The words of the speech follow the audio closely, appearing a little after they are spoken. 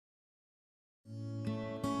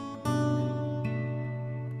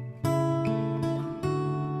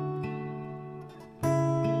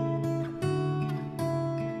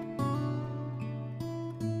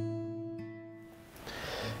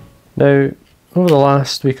Now, over the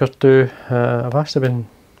last week or two, I've actually been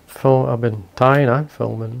tying and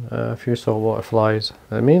filming a few saltwater flies,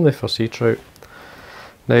 mainly for sea trout.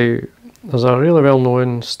 Now, there's a really well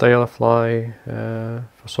known style of fly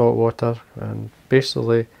for saltwater, and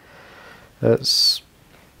basically it's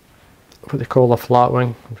what they call a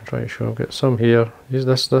flatwing. I'm trying to show, I've got some here. Use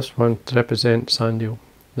this one to represent Sandeel.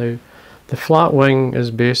 Now, the flatwing is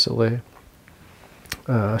basically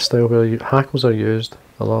a style where hackles are used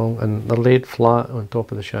along and they're laid flat on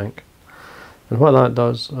top of the shank. And what that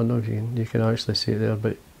does, I don't know if you can actually see it there,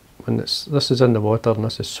 but when this is in the water and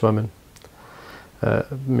this is swimming, I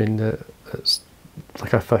mean it's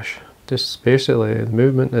like a fish. Just basically the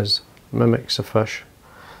movement mimics a fish,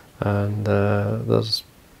 and there is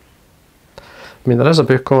a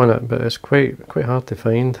book on it, but it's quite hard to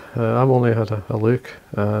find. I've only had a look,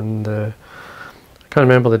 and I can't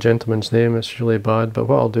remember the gentleman's name. It's really bad, but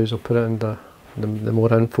what I'll do is I'll put it in the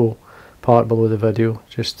more info part below the video,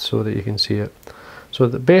 just so that you can see it. So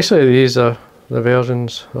basically these are the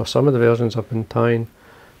versions, or some of the versions I've been tying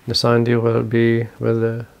the Sandeel, whether it be with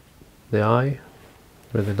the eye,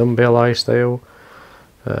 with the dumbbell eye style,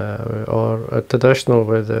 or a traditional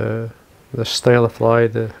with the style of fly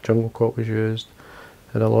the jungle cock was used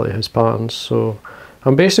in a lot of his patterns. So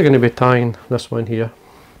I'm basically going to be tying this one here.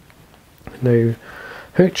 Now,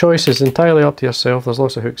 hook choice is entirely up to yourself. There's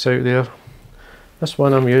lots of hooks out there. This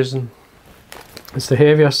one I'm using, it's the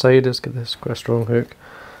heavier side. It's got this quite a strong hook.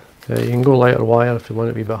 You can go lighter wire if you want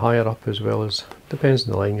it to be a bit higher up, as well as depends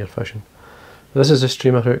on the line you're fishing. This is a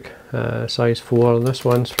streamer hook, size 4, and this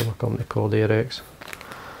one's from a company called Ahrex.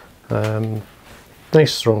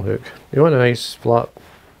 Nice strong hook. You want a nice flat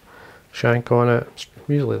shank on it.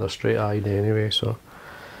 Usually they're straight eyed anyway. So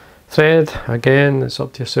thread, again, it's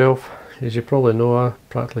up to yourself. As you probably know, I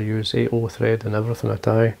practically use 8/0 thread in everything I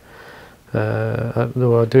tie.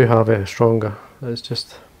 Though I do have a stronger, it's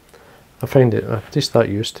just I find it, I'm just that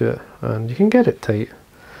used to it, and you can get it tight,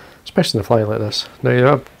 especially in a fly like this. Now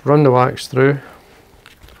you run the wax through.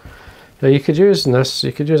 Now you could use this,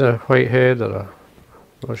 you could use a white head or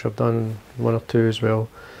which I've done one or two as well.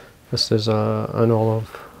 This is an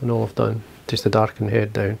olive done, just a darkened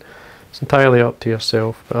head down. It's entirely up to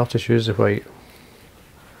yourself, but I'll just use the white.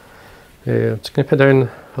 I'm just going to put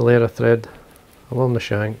down a layer of thread along the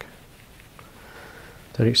shank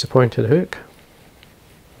to reach the point of the hook,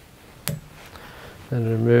 and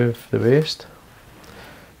remove the waste.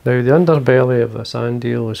 Now the underbelly of the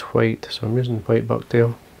Sandeel is white, so I'm using white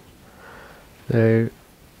bucktail. Now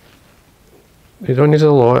you don't need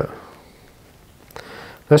a lot.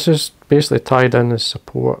 This is basically tied in as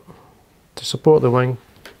support, to support the wing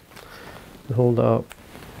and hold it up.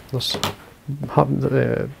 This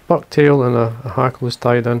bucktail and a hackle is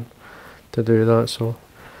tied in to do that. So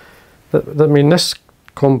I mean, this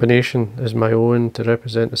combination is my own to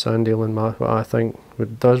represent the Sandeel and what I think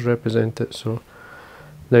does represent it. So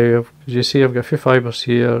now, as you see, I've got a few fibres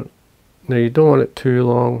here. Now you don't want it too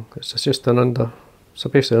long. It's just so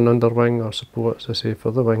basically an underwing or support, as I say,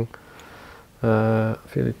 for the wing.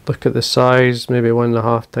 If you look at the size, maybe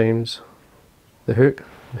 1.5 times the hook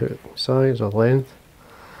size or length.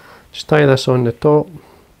 Just tie this on the top,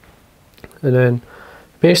 and then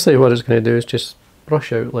basically what it's going to do is just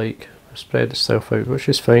brush out, like spread itself out, which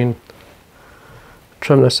is fine.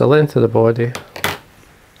 Trim this the length of the body.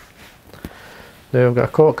 Now I've got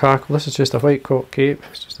a cock hackle. This is just a white cock cape,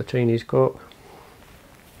 it's just a Chinese cock.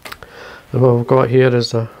 And what we've got here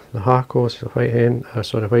is the hackle, it's a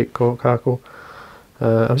white cock hackle.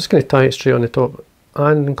 I'm just going to tie it straight on the top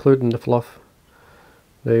and including the fluff.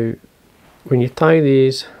 Now when you tie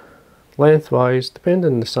these lengthwise,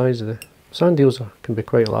 depending on the size of the Sandeels, can be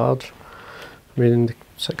quite large. I mean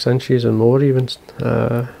 6 inches and more even.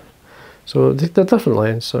 So they're different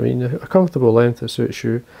lengths. I mean, a comfortable length that suits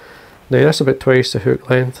you. Now that's about twice the hook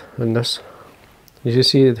length in this. As you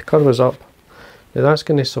see, the curve is up. Now that's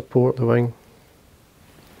going to support the wing.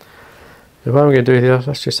 Now what I'm going to do here,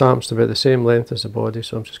 this just happens to be the same length as the body,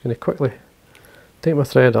 so I'm just going to quickly take my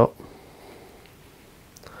thread up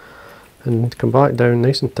and come back down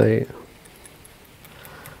nice and tight.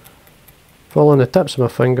 Following the tips of my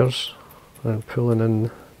fingers and pulling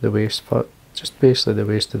in the waist part, just basically the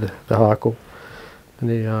waist of the hackle, and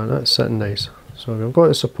that's sitting nice. So we've got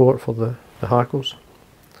the support for the hackles.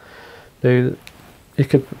 Now you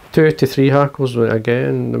could 2 to 3 hackles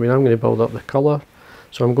again. I mean, I'm going to build up the colour,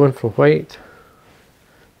 so I'm going from white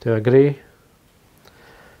to a grey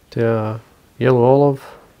to a yellow olive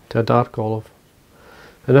to a dark olive,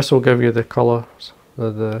 and this will give you the colours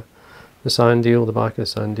of the Sandeel, the back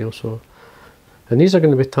of the Sandeel. So, and these are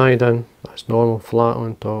going to be tied in as normal, flat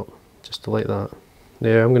on top, just like that.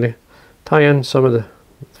 Now I'm going to tie in some of the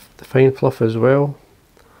fine fluff as well.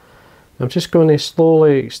 I'm just going to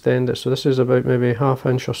slowly extend it, so this is about maybe ½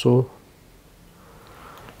 inch or so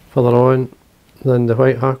further on than the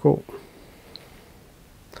white hackle.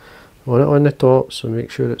 I want it on the top, so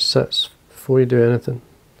make sure it sits before you do anything.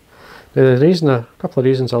 Now a couple of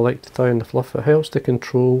reasons I like to tie in the fluff: it helps to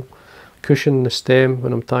control, cushion the stem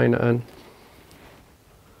when I'm tying it in.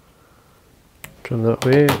 Trim that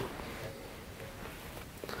way.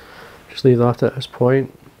 Just leave that at this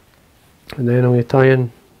point, and then I'm going to tie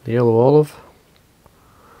in the yellow olive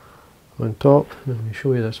on top. Let me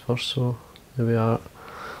show you this first. So there we are,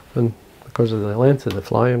 and because of the length of the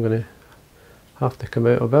fly I'm going to have to come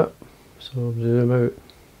out a bit, so I'll zoom out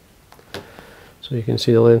so you can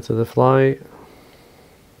see the length of the fly,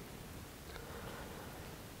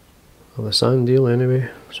 of the Sandeel anyway.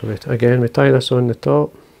 So again we tie this on the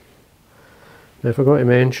top. Now I forgot to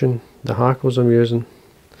mention the hackles I'm using.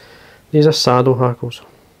 These are saddle hackles.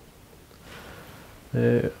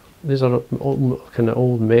 These are kind of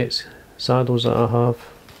old Mets saddles that I have.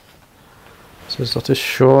 So they're just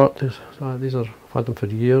short. These are, I've had them for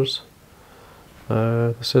years.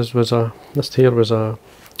 This here was a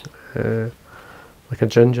like a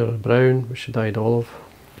ginger brown, which I dyed olive.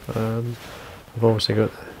 I've obviously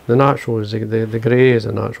got the natural is the grey is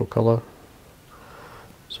a natural colour.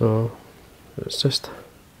 So it's just,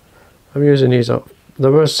 I'm using these up. There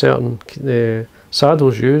was certain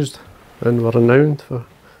saddles used and were renowned for, I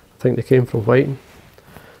think they came from Whiting,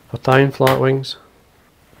 for tying flatwings.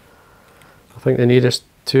 I think the nearest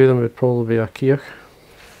to them would probably be a Peacock.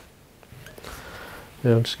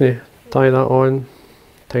 Yeah, I'm just going to tie that on,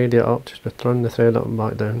 tidy it up, just run the thread up and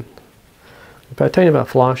back down. Put a tiny bit of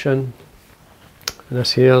flash in. And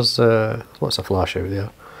this here's, what's a flash out there?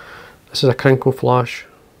 This is a crinkle flash.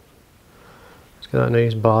 It's got that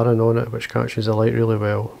nice barring on it which catches the light really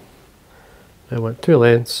well. I want two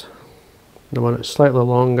lengths. I want it slightly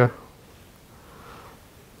longer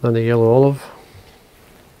than the yellow olive.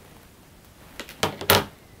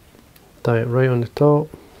 Tie it right on the top.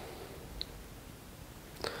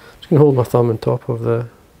 Just going to hold my thumb on top of the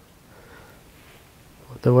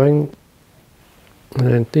wing, and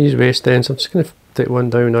then these waist ends, I'm just going to take one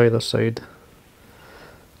down either side.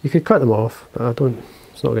 You could cut them off, but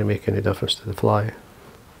it's not going to make any difference to the fly.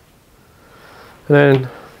 And then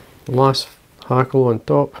the last hackle on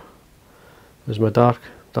top is my dark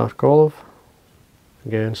olive.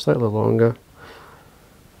 Again, slightly longer.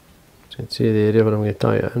 You can see the area where I'm going to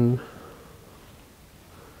tie it in.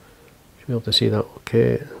 Should be able to see that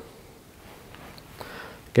okay.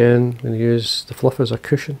 Again, I'm going to use the fluff as a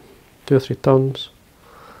cushion, 2 or 3 turns.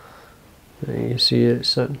 And you can see it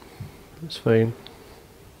sitting, it's fine.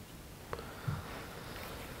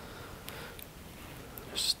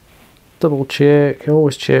 Just double check,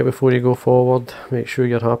 always check before you go forward, make sure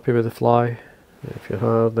you're happy with the fly. If you're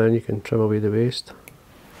hard, then you can trim away the waste.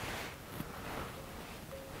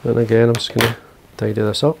 And again, I'm just going to tidy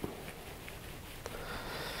this up.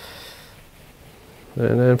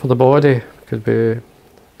 And then for the body, could be,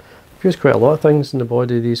 I've used quite a lot of things in the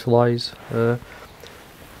body of these flies.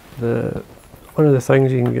 One of the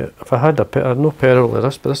things you can get, if I had no pearl of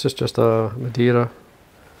this, but this is just a Madeira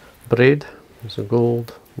braid. There's a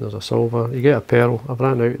gold, there's a silver. You get a pearl. I've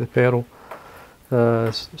ran out the pearl.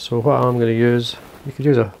 So what I'm going to use, you could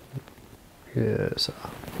use it's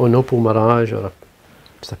an opal mirage or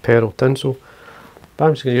just a pearl tinsel. But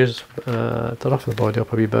I'm just going to use to roughen the body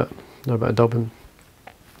up a wee bit, a bit of dubbing.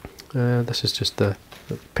 This is just the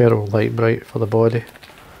pearl Lite-Brite for the body.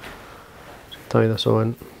 So tie this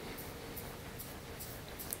on.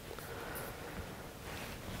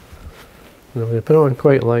 And I'm going to put it on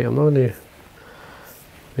quite light. I'm not going to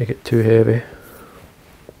make it too heavy.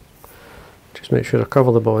 Just make sure I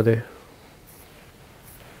cover the body.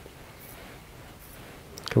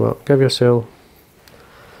 Come up, give yourself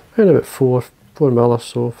around about 4 mil or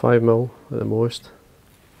so, 5 mil at the most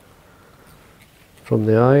from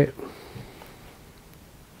the eye.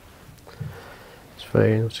 It's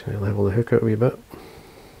fine. I'm just going to level the hook out a wee bit.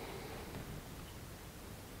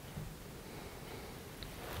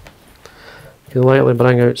 You can lightly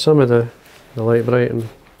bring out some of the Lite-Brite and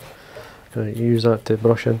use that to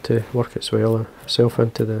brush into, work itself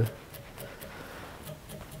into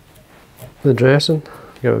the dressing,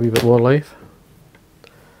 give it a wee bit more life.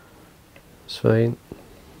 It's fine.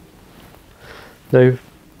 Now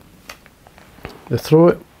the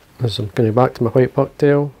throat, as I'm going back to my white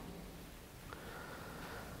bucktail.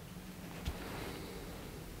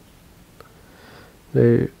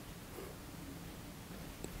 Now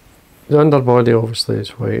the underbody obviously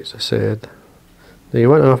is white, as I said. Now you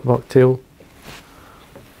want enough bucktail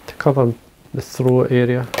to cover the throat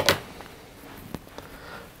area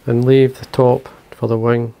and leave the top for the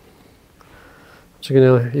wing. So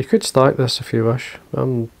you could stack this if you wish.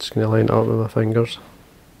 I'm just going to line it up with my fingers.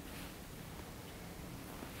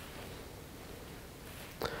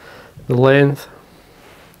 The length,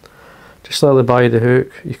 just slightly by the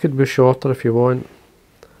hook. You could be shorter if you want.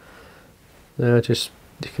 You could just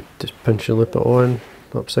pinch and loop it on,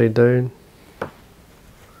 upside down.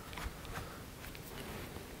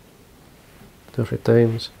 Different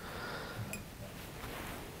times.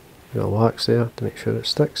 Got a wax there to make sure it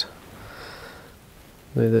sticks.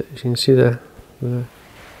 Now that you can see the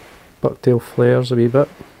bucktail flares a wee bit.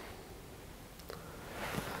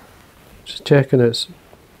 Just checking it's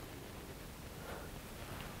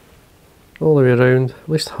all the way around, at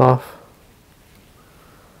least half.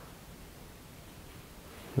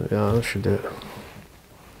 Yeah, that should do it.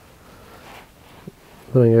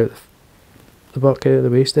 Bring out the buck out of the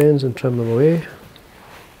waist ends and trim them away.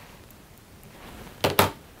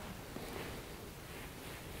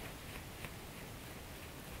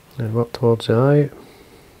 And up towards the eye.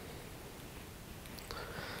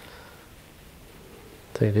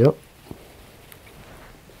 Tidy up.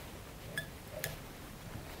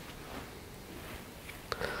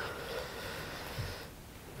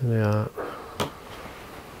 There we are.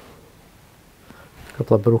 A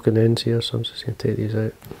couple of broken ends here, so I'm just going to take these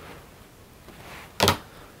out.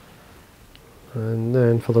 And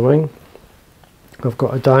then for the wing, I've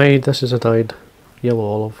got a dyed, this is a dyed yellow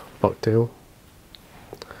olive bucktail.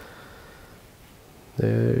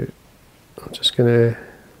 Now, I'm just going to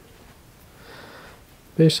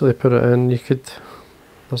basically put it in.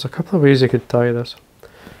 There's a couple of ways you could tie this.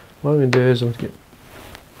 What I'm going to do is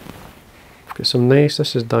get some nice,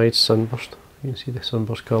 this is dyed Sunburst. You can see the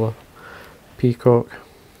Sunburst colour. Peacock.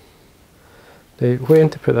 Now, waiting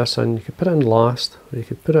to put this in, you could put it in last, or you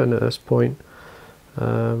could put it in at this point.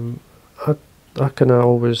 I kind of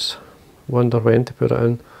always wonder when to put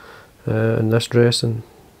it in this dressing,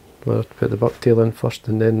 whether to put the bucktail in first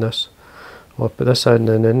and then this, or put this in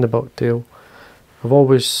and then the bucktail. I've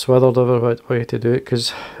always swithered over what way to do it,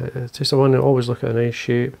 because it's just I want to always look at a nice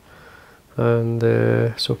shape. And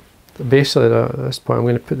so basically at this point I'm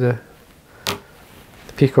going to put the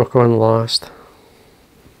peacock on last.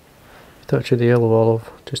 Touch of the yellow olive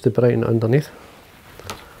just to brighten it underneath.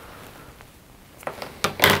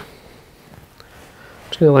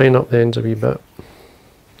 Just going to line up the ends a wee bit.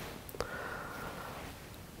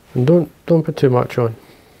 And don't put too much on.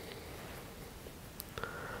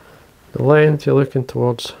 The length you're looking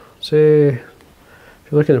towards, say, if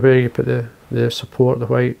you're looking at where you put the support, the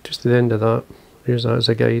white, just to the end of that, use that as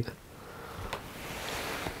a guide.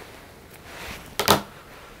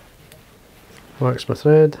 Wax my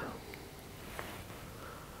thread,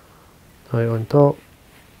 tie it on top.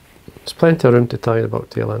 There's plenty of room to tie the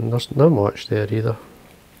bucktail in, there's not much there either.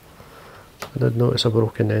 I did notice a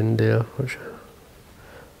broken end there, which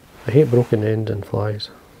I hate broken ends in flies.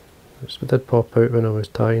 It did pop out when I was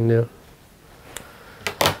tying there.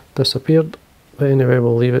 Disappeared, but anyway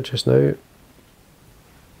we'll leave it just now.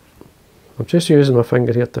 I'm just using my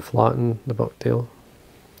finger here to flatten the bucktail,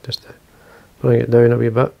 just to bring it down a wee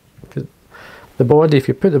bit. The body, if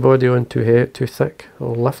you put the body on too thick,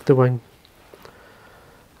 it'll lift the wing.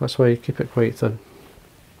 That's why you keep it quite thin.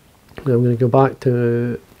 Now I'm going to go back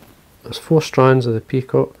to, there's 4 strands of the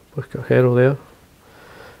peacock, look at Herl there.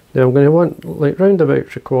 Now I'm going to want like round about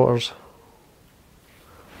 3/4.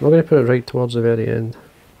 I'm not going to put it right towards the very end.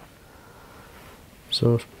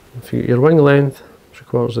 So if you get your wing length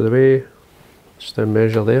 3/4 of the way, just then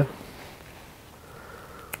measure there.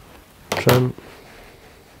 Trim.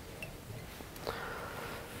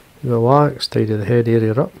 Relax, tidy the head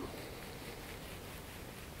area up.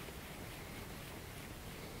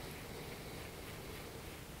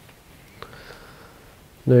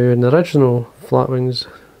 Now in the original Flatwings,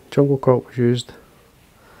 jungle cock was used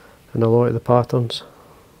in a lot of the patterns.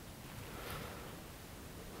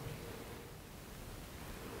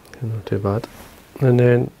 Not too bad. And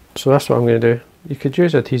then, so that's what I'm going to do. You could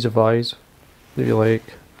use adhesive eyes if you like,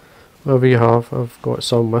 whatever you have. I've got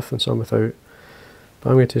some with and some without. But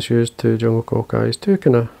I'm going to just use 2 jungle cock eyes, 2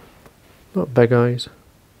 kind of, not big eyes.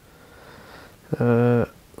 And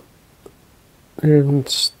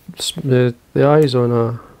the eyes on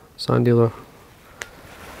a Sandeel are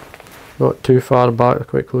not too far back, they're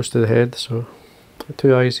quite close to the head, so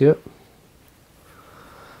 2 eyes here.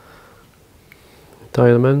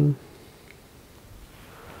 Tie them in.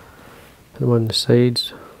 Put them on the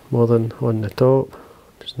sides more than on the top,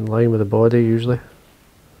 just in line with the body usually.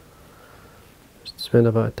 Just spend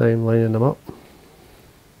a bit of time lining them up.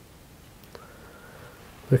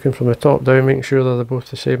 Looking from the top down, making sure that they're both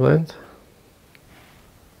the same length.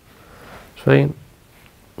 It's fine.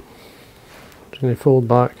 Just going to fold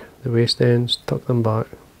back the waist ends, tuck them back.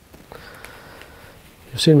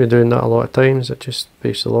 You've seen me doing that a lot of times, it just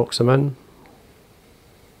basically locks them in.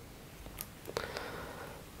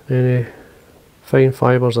 Any fine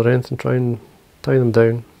fibres or anything, try and tie them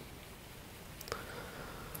down.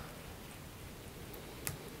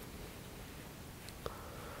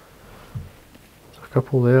 There's a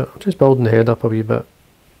couple there, I'm just building the head up a wee bit.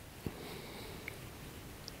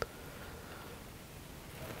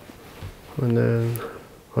 And then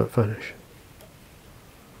let it finish.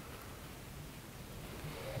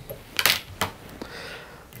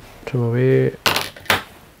 Trim away,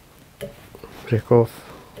 break off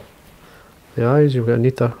the eyes. You'll get a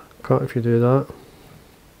neater cut if you do that.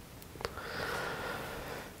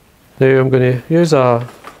 Now I'm going to use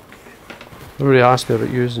everybody asked me about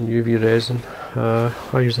using UV resin.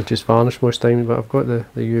 I usually just varnish most times, but I've got the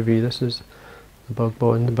UV. This is the Bug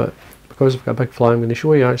Bond, but because I've got a big fly, I'm going to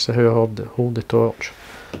show you actually how I hold the torch.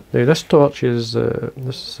 Now this torch is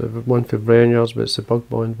this is one for Brenners, but it's the Bug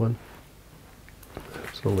Bond one.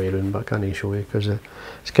 There's no way around, but I can't show you because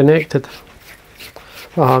it's connected.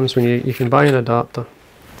 What happens when you can buy an adapter.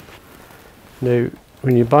 Now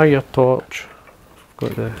when you buy your torch, I've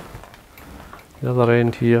got the other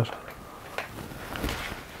end here.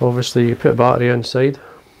 Obviously you put a battery inside.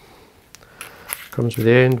 Comes with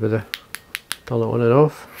the end with the turn it on and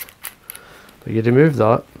off. But you remove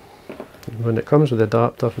that, and when it comes with the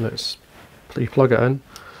adapter and you plug it in,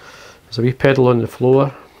 there's a wee pedal on the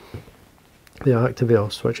floor. The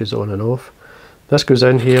activator switches on and off. This goes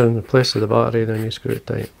in here in the place of the battery, then you screw it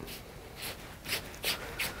tight.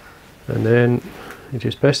 And then you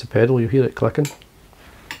just press the pedal, you hear it clicking.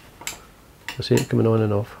 You see it coming on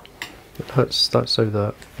and off. That's how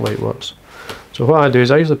that light works. So what I do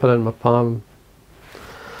is I usually put it in my palm,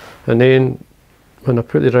 and then when I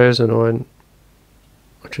put the resin on,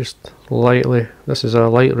 I just lightly, this is a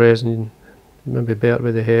light resin, maybe better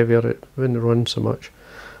with the heavier, it wouldn't run so much.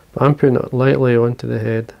 But I'm putting it lightly onto the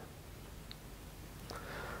head.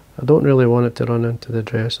 I don't really want it to run into the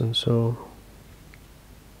dressing, so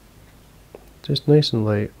just nice and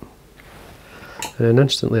light. And then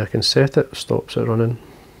instantly I can set it, stops it running.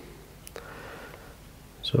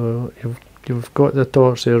 So you've got the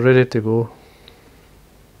torch there ready to go.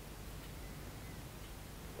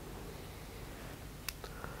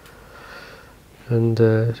 And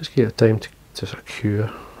just give it time to sort of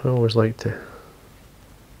cure. I always like to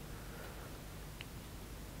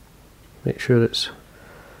make sure it's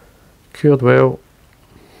cured well.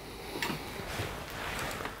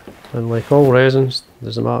 And like all resins,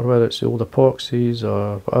 doesn't matter whether it's the old epoxies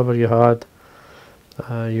or whatever you had,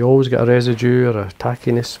 you always get a residue or a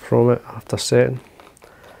tackiness from it after setting.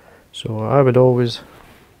 So I would always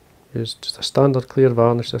use just a standard clear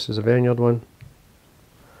varnish. This is a Vineyard one.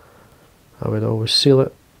 I would always seal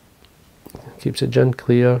it. Keeps it gin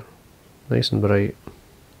clear, nice and bright.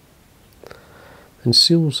 And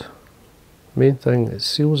seals. Main thing, it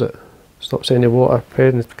seals it. Stops any water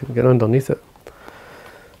getting underneath it.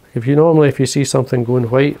 If you see something going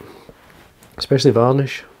white, especially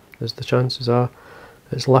varnish, as the chances are,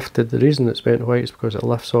 it's lifted. The reason it's went white is because it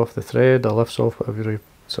lifts off the thread or lifts off whatever you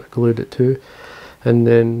sort of glued it to, and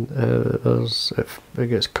then if it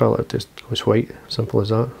gets cut, it just goes white. Simple as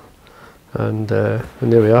that. And there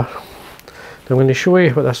we are. Now I'm going to show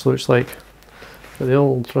you what this looks like. The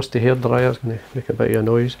old trusty hairdryer is going to make a bit of a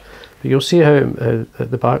noise, but you'll see how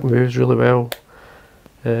the back moves really well.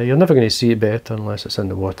 You're never going to see it better unless it's in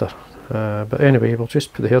the water. But anyway, we'll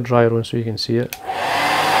just put the hairdryer on so you can see it.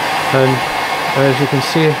 And as you can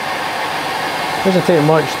see, it doesn't take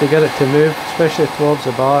much to get it to move, especially towards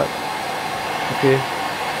the back. Okay,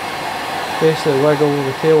 basically wiggle,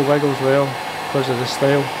 the tail wiggles well because of the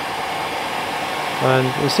style. And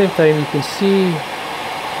at the same time you can see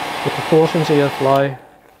the proportions of your fly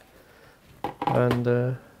and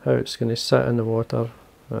how it's going to sit in the water.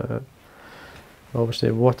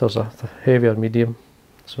 Obviously water's a heavier medium,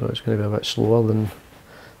 so it's going to be a bit slower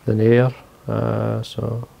than air.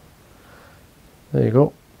 So there you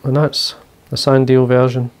go, and that's the Sandeel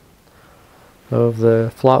version of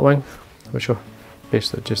the Flatwing, which are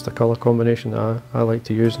basically just a colour combination that I like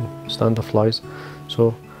to use in standard flies.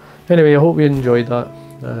 So anyway, I hope you enjoyed that.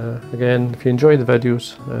 Again, if you enjoyed the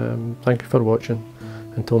videos, thank you for watching.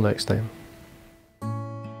 Until next time.